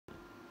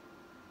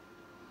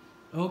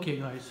Okay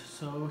guys,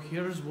 so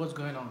here's what's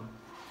going on.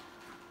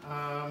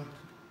 Um,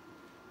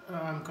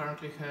 I'm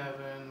currently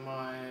having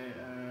my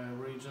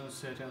region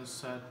settings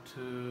set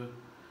to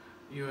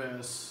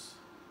US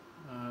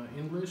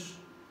English,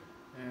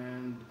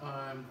 and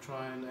I'm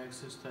trying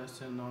access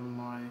testing on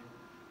my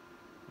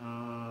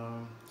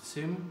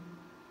sim.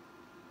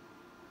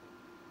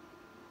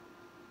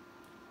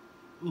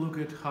 Look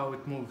at how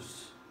it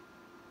moves.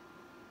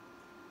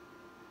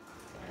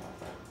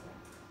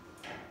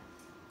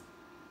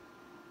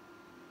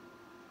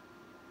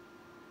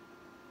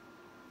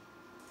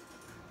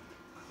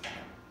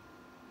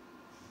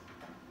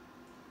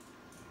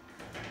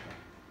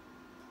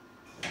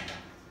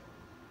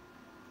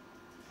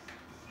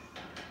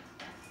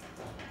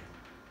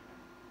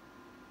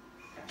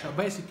 So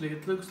basically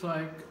it looks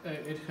like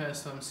it has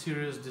some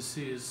serious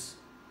disease,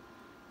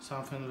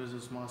 something with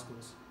its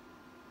muscles.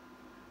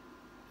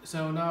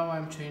 So now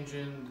I'm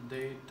changing the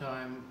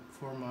daytime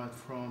format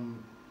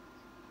from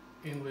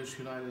English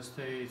United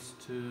States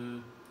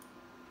to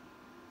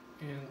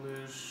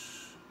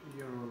English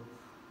Europe.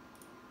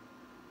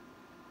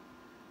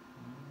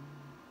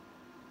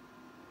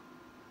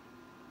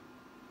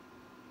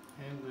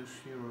 English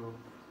Europe.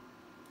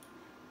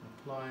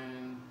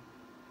 Applying.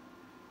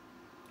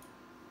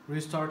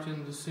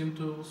 Restarting the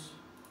SimTools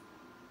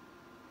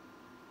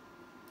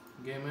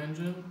game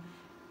engine.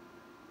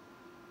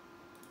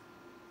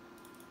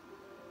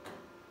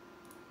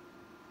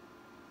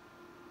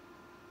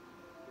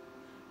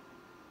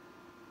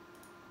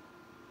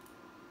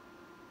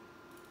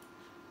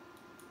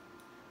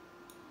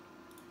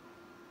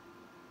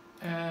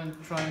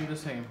 And trying the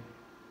same.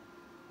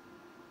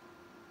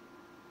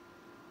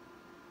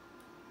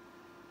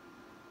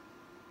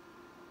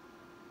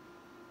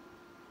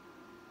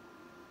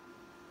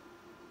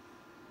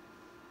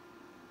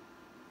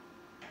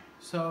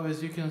 So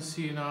as you can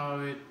see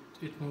now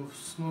it moves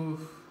smooth,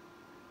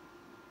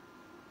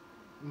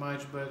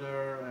 much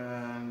better,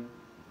 and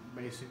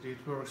basically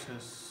it works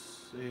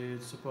as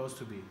it's supposed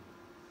to be.